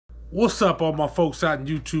What's up, all my folks out in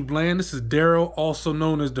YouTube land? This is Daryl, also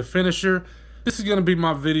known as The Finisher. This is going to be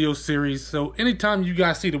my video series. So anytime you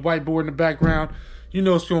guys see the whiteboard in the background, you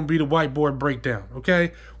know it's going to be the whiteboard breakdown,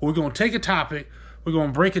 okay? We're going to take a topic, we're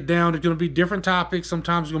going to break it down. There's going to be different topics.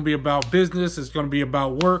 Sometimes it's going to be about business, it's going to be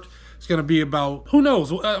about work, it's going to be about, who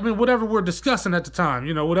knows? I mean, whatever we're discussing at the time,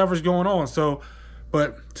 you know, whatever's going on. So,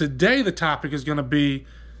 but today the topic is going to be,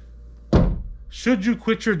 should you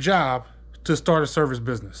quit your job to start a service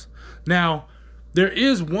business? Now, there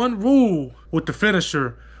is one rule with The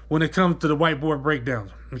Finisher when it comes to the whiteboard breakdowns,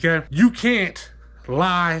 okay? You can't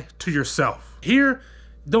lie to yourself. Here,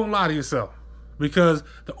 don't lie to yourself, because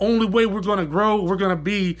the only way we're gonna grow, we're gonna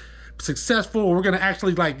be successful, we're gonna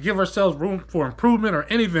actually like give ourselves room for improvement or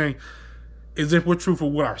anything, is if we're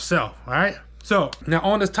truthful with ourselves, all right? So, now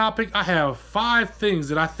on this topic, I have 5 things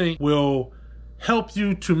that I think will help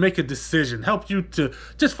you to make a decision, help you to,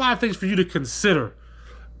 just 5 things for you to consider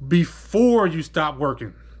before you stop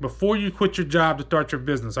working, before you quit your job to start your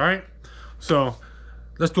business, all right? So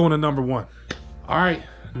let's go into number 1. All right,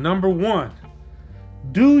 number 1,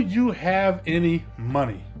 do you have any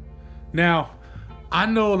money? Now, I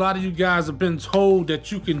know a lot of you guys have been told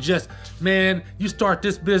that you can just, man, you start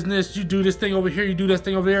this business, you do this thing over here, you do this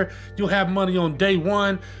thing over there, you'll have money on day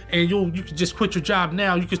 1, and you can just quit your job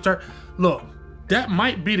now, you can start. Look, that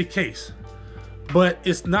might be the case, but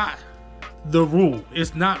it's not the rule.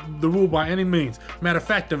 It's not the rule by any means. Matter of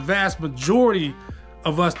fact, the vast majority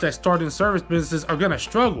of us that start in service businesses are gonna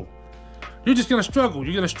struggle. You're just gonna struggle.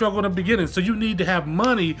 You're gonna struggle in the beginning. So you need to have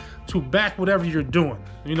money to back whatever you're doing.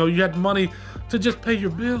 You know, you have money to just pay your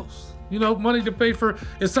bills. You know, money to pay for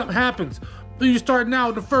if something happens. You're starting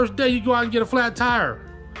out the first day, you go out and get a flat tire.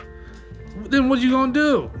 Then what are you gonna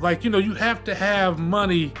do? Like, you know, you have to have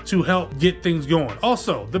money to help get things going.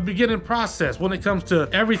 Also, the beginning process when it comes to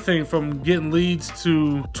everything from getting leads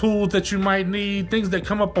to tools that you might need, things that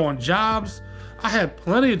come up on jobs. I had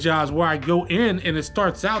plenty of jobs where I go in and it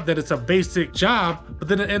starts out that it's a basic job, but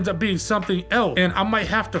then it ends up being something else. And I might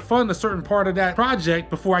have to fund a certain part of that project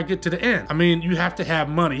before I get to the end. I mean, you have to have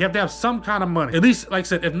money. You have to have some kind of money. At least, like I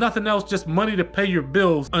said, if nothing else, just money to pay your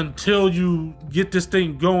bills until you get this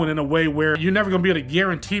thing going in a way where you're never gonna be able to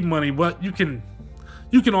guarantee money, but you can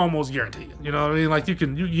almost guarantee it. You know what I mean? Like you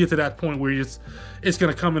get to that point where it's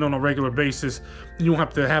gonna come in on a regular basis. And you don't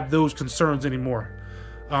have to have those concerns anymore.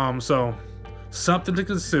 So something to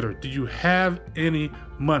consider. Do you have any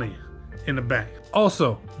money in the bank?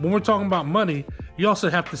 Also, when we're talking about money, you also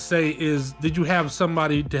have to say did you have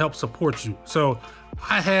somebody to help support you? So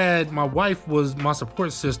my wife was my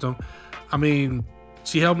support system. I mean,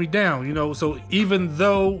 she held me down, you know, so even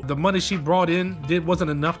though the money she brought in wasn't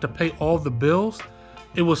enough to pay all the bills,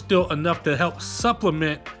 it was still enough to help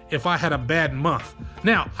supplement if I had a bad month.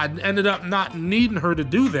 Now, I ended up not needing her to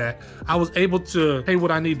do that. I was able to pay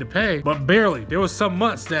what I need to pay, but barely. There was some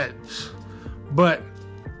months but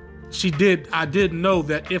I did know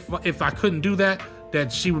that if I couldn't do that,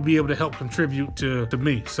 that she would be able to help contribute to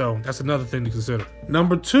me. So that's another thing to consider.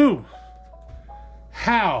 Number 2,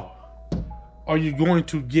 how are you going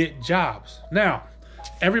to get jobs? Now,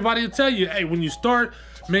 everybody will tell you, hey, when you start,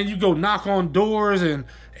 man, you go knock on doors and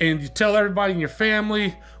you tell everybody in your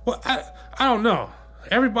family. Well, I don't know.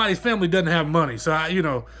 Everybody's family doesn't have money. So, I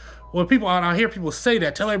hear people say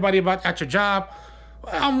that, tell everybody at your job.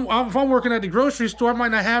 If I'm working at the grocery store, I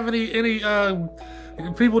might not have any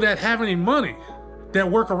people that have any money that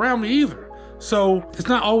work around me either. So it's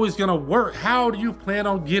not always gonna work. How do you plan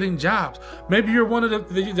on getting jobs? Maybe you're one of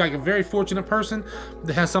like a very fortunate person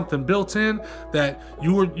that has something built in, that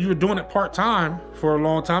you were doing it part-time for a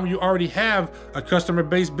long time. You already have a customer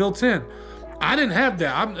base built in. I didn't have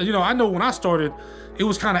that. I know when I started, it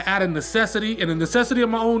was kind of out of necessity, and a necessity of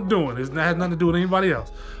my own doing. It had nothing to do with anybody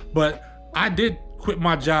else. But I did quit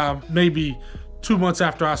my job maybe 2 months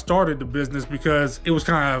after I started the business because it was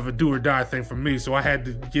kind of a do or die thing for me. So I had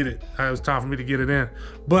to get it. It was time for me to get it in.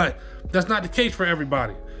 But that's not the case for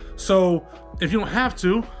everybody. So if you don't have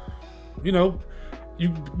to,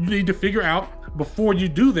 you need to figure out before you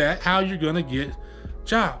do that how you're gonna get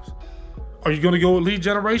jobs. Are you gonna go with lead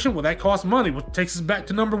generation? Well, that costs money, which takes us back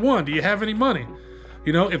to number 1. Do you have any money?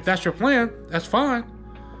 If that's your plan, that's fine.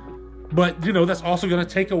 But that's also gonna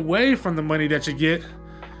take away from the money that you get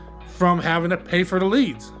from having to pay for the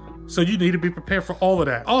leads. So you need to be prepared for all of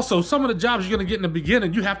that. Also, some of the jobs you're gonna get in the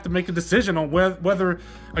beginning, you have to make a decision on whether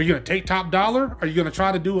are you gonna take top dollar? Are you gonna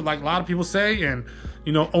try to do it like a lot of people say and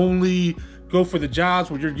only go for the jobs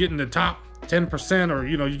where you're getting the top 10%, or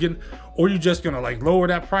you're just gonna like lower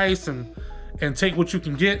that price and and take what you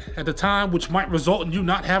can get at the time, which might result in you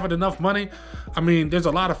not having enough money. I mean, there's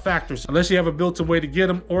a lot of factors. Unless you have a built-in way to get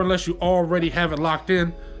them, or unless you already have it locked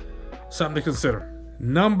in, something to consider.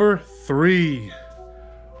 Number 3,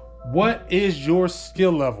 what is your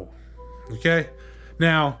skill level? Okay,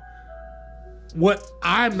 now, what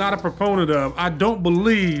I'm not a proponent of, I don't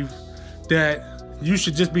believe that you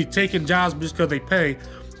should just be taking jobs just because they pay,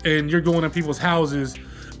 and you're going to people's houses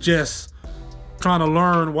just trying to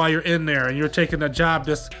learn while you're in there, and you're taking a job,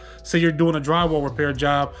 just say you're doing a drywall repair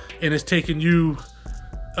job and it's taking you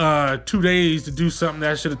 2 days to do something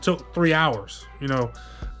that should have took 3 hours. You know,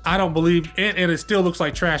 I don't believe, and it still looks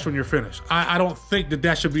like trash when you're finished. I don't think that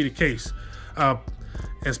that should be the case.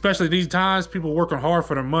 Especially these times, people working hard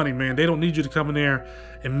for their money, man. They don't need you to come in there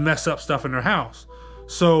and mess up stuff in their house.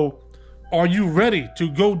 So are you ready to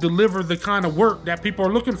go deliver the kind of work that people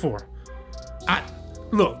are looking for?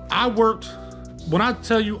 Look, I worked, when I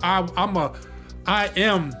tell you I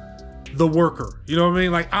am the worker, you know what I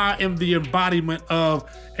mean? Like, I am the embodiment of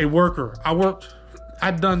a worker.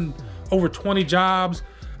 I've done over 20 jobs.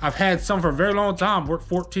 I've had some for a very long time. Worked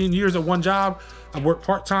 14 years at one job. I've worked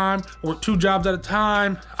part-time, worked 2 jobs at a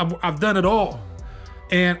time. I've done it all.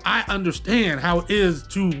 And I understand how it is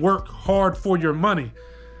to work hard for your money.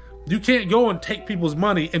 You can't go and take people's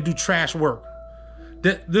money and do trash work.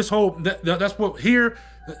 That's what here,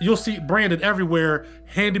 you'll see branded everywhere,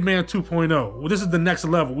 Handyman 2.0. Well, this is the next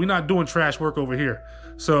level. We're not doing trash work over here.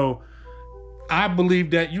 So I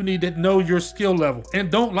believe that you need to know your skill level,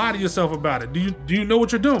 and don't lie to yourself about it. Do you know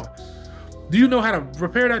what you're doing? Do you know how to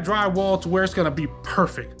repair that drywall to where it's gonna be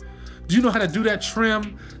perfect? Do you know how to do that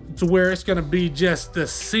trim to where it's gonna be just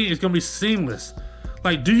it's gonna be seamless?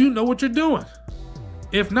 Like, do you know what you're doing?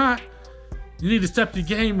 If not, you need to step your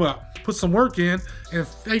game up, put some work in, and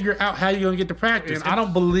figure out how you're gonna get to practice. And I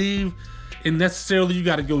don't believe in necessarily you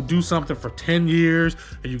gotta go do something for 10 years,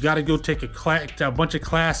 or you gotta go take a bunch of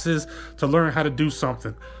classes to learn how to do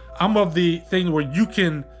something. I'm of the thing where you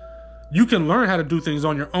can learn how to do things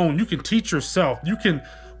on your own. You can teach yourself. You can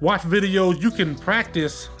watch videos. You can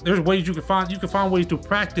practice. There's ways you can find ways to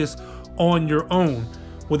practice on your own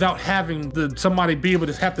without having somebody be able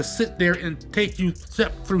to have to sit there and take you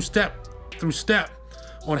step through step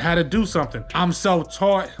on how to do something. I'm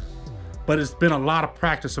self-taught, but it's been a lot of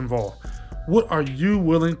practice involved. What are you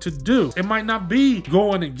willing to do? It might not be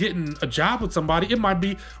going and getting a job with somebody. It might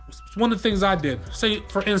be one of the things I did. Say,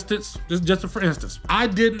 for instance, I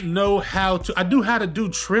didn't know how to, I knew how to do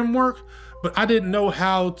trim work, but I didn't know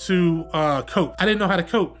how to coat. I didn't know how to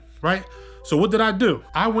coat, right? So what did I do?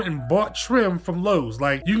 I went and bought trim from Lowe's.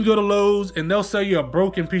 Like, you can go to Lowe's and they'll sell you a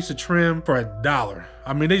broken piece of trim for $1.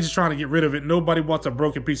 I mean, they just trying to get rid of it. Nobody wants a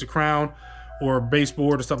broken piece of crown or a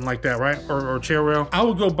baseboard or something like that, right? Or chair rail. I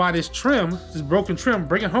would go buy this trim, this broken trim,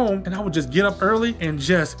 bring it home, and I would just get up early and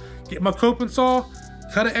just get my coping saw,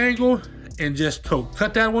 cut an angle, and just cope.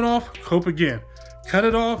 Cut that one off, cope again. Cut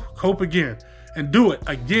it off, cope again. And do it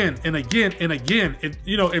again and again and again.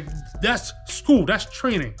 That's school, that's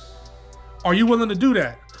training. Are you willing to do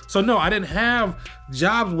that? So no, I didn't have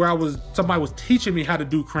jobs where somebody was teaching me how to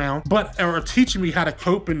do crown, or teaching me how to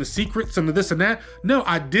cope and the secrets and the this and that. No,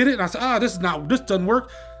 I did it and I said, this doesn't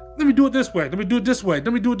work. Let me do it this way. Let me do it this way.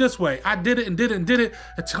 Let me do it this way. I did it and did it and did it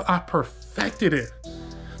until I perfected it.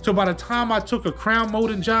 So by the time I took a crown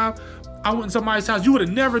molding job, I went in somebody's house. You would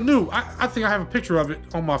have never knew. I think I have a picture of it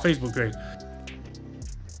on my Facebook page.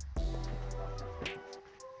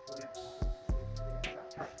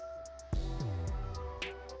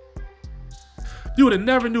 You would have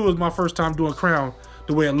never knew it was my first time doing crown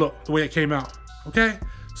the way it looked, the way it came out, okay?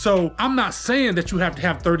 So I'm not saying that you have to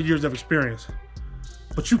have 30 years of experience,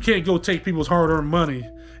 but you can't go take people's hard-earned money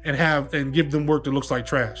and give them work that looks like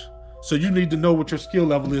trash. So you need to know what your skill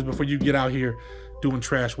level is before you get out here doing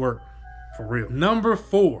trash work, for real. Number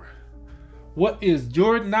 4, what is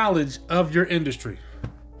your knowledge of your industry?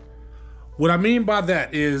 What I mean by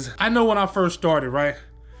that is, I know when I first started, right?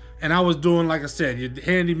 And I was doing, like I said, your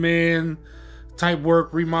handyman type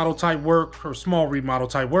work, remodel type work, or small remodel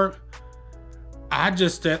type work. I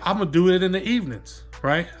just said, I'm gonna do it in the evenings,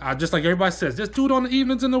 right? I just, like everybody says, just do it on the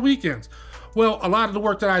evenings and the weekends. Well, a lot of the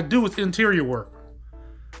work that I do is interior work,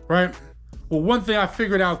 right? Well, one thing I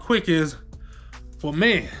figured out quick is, well,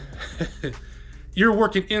 man, you're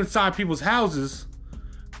working inside people's houses.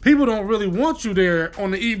 People don't really want you there on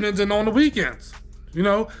the evenings and on the weekends. You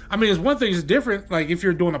know, I mean, it's one thing, it's different. Like if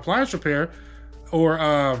you're doing appliance repair, or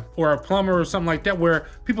a plumber or something like that, where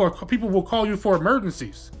people will call you for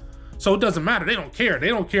emergencies. So it doesn't matter. They don't care. They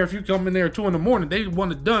don't care if you come in there at 2 in the morning. They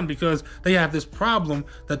want it done because they have this problem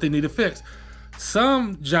that they need to fix.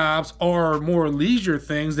 Some jobs are more leisure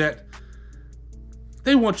things that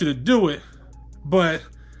they want you to do it, but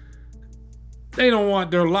they don't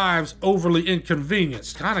want their lives overly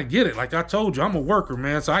inconvenienced. Kind of get it. Like I told you, I'm a worker,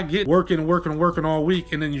 man. So I get working all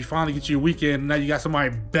week, and then you finally get your weekend, and now you got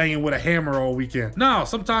somebody banging with a hammer all weekend. No,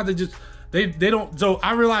 sometimes they don't. So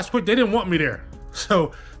I realized quick, they didn't want me there.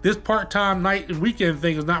 So this part-time night and weekend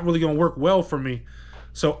thing is not really gonna work well for me.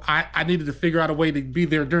 So I needed to figure out a way to be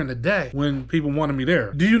there during the day when people wanted me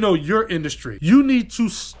there. Do you know your industry? You need to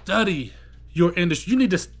study your industry. You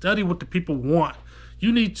need to study what the people want.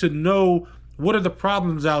 You need to know what are the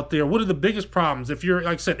problems out there? What are the biggest problems? If you're,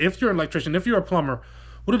 like I said, if you're an electrician, if you're a plumber,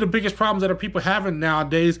 what are the biggest problems that are people having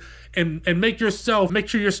nowadays? And make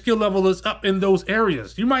sure your skill level is up in those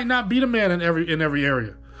areas. You might not be the man in every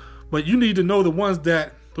area, but you need to know the ones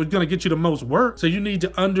that are gonna get you the most work. So you need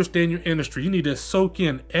to understand your industry. You need to soak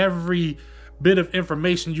in every bit of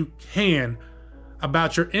information you can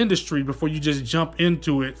about your industry before you just jump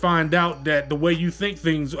into it. Find out that the way you think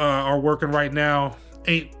things are working right now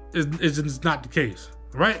is not the case,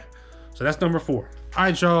 right? So that's number 4. All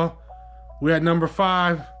right, y'all, we're at number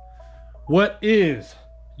 5. What is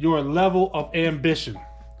your level of ambition?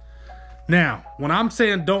 Now, when I'm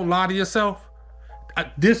saying don't lie to yourself,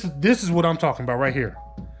 this is what I'm talking about right here.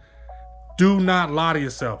 Do not lie to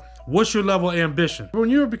yourself. What's your level of ambition? When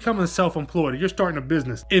you're becoming self-employed, you're starting a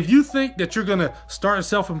business. If you think that you're gonna start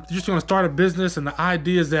a business, and the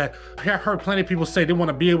idea is that, I've heard plenty of people say they want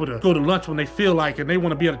to be able to go to lunch when they feel like it, and they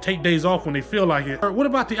want to be able to take days off when they feel like it. Or what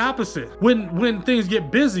about the opposite? When things get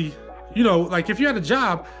busy, you know, like if you had a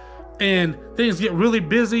job and things get really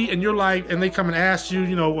busy and you're like, and they come and ask you,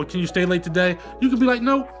 you know, well, can you stay late today? You could be like,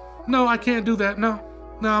 no, I can't do that. No,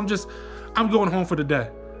 I'm going home for the day.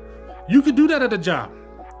 You could do that at a job.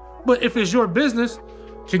 But if it's your business,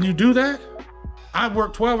 can you do that? I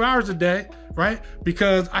work 12 hours a day, right?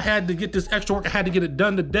 Because I had to get this extra work. I had to get it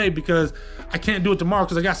done today because I can't do it tomorrow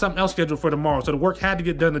because I got something else scheduled for tomorrow. So the work had to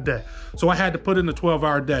get done today. So I had to put in a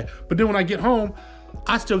 12-hour day. But then when I get home,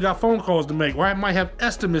 I still got phone calls to make, or I might have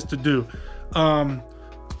estimates to do. The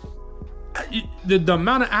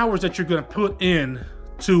amount of hours that you're gonna put in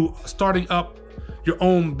to starting up your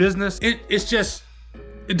own business,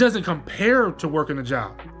 it doesn't compare to working a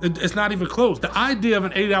job. It's not even close. The idea of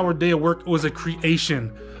an 8-hour day of work was a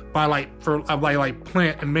creation by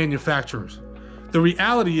plant and manufacturers. The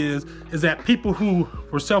reality is that people who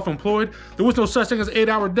were self-employed, there was no such thing as an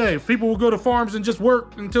 8-hour day. People would go to farms and just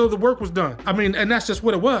work until the work was done. I mean, and that's just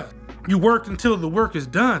what it was. You worked until the work is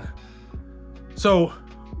done. So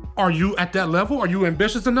are you at that level? Are you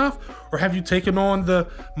ambitious enough? Or have you taken on the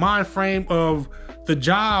mind frame of the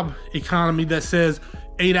job economy that says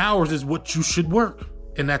 8 hours is what you should work,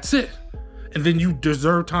 and that's it, and then you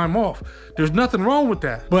deserve time off? There's nothing wrong with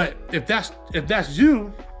that. But if that's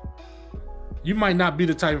you might not be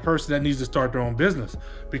the type of person that needs to start their own business,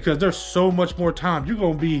 because there's so much more time. You're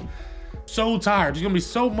gonna be so tired. There's gonna be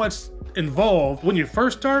so much involved when you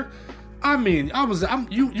first start. I mean,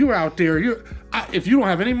 you're out there. If you don't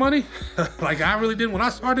have any money, like I really did when I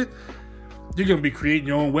started, you're gonna be creating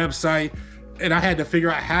your own website. And I had to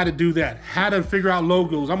figure out how to do that, how to figure out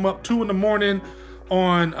logos. I'm up 2 a.m.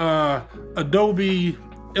 on Adobe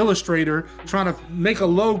Illustrator trying to make a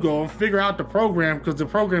logo and figure out the program, because the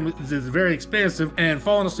program is very expensive, and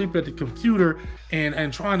falling asleep at the computer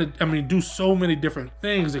and trying to, do so many different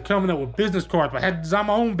things and coming up with business cards. I had to design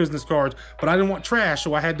my own business cards, but I didn't want trash,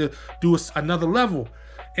 so I had to do another level.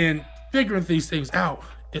 And figuring these things out,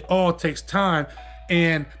 it all takes time.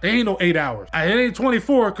 And they ain't no 8 hours. It ain't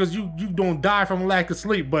 24 because you don't die from a lack of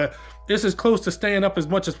sleep, but this is close to staying up as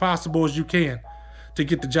much as possible as you can to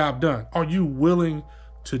get the job done. Are you willing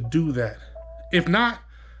to do that? If not,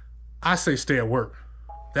 I say stay at work.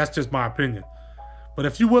 That's just my opinion. But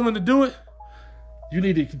if you're willing to do it, you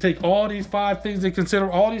need to take all these 5 things in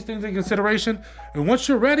consideration. And once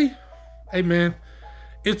you're ready, hey man,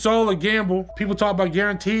 it's all a gamble. People talk about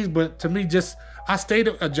guarantees, but to me, I stayed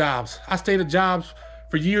at jobs. I stayed at jobs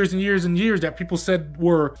for years and years and years that people said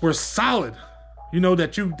were solid,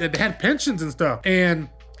 that had pensions and stuff. And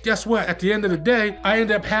guess what? At the end of the day, I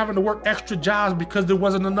ended up having to work extra jobs because there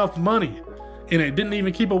wasn't enough money. And it didn't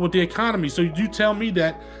even keep up with the economy. So you tell me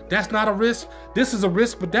that that's not a risk? This is a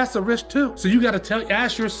risk, but that's a risk too. So you gotta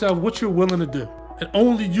ask yourself what you're willing to do. And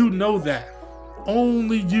only you know that.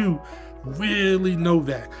 Only you really know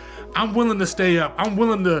that. I'm willing to stay up. I'm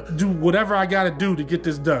willing to do whatever I gotta do to get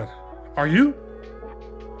this done. Are you?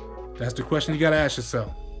 That's the question you gotta ask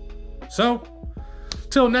yourself. So,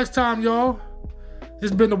 till next time, y'all,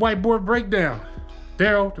 this has been the Whiteboard Breakdown.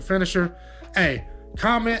 Daryl, the finisher. Hey,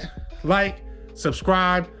 comment, like,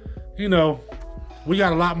 subscribe. We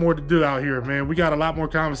got a lot more to do out here, man. We got a lot more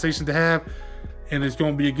conversation to have. and it's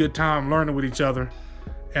going to be a good time learning with each other.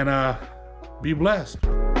 And be blessed.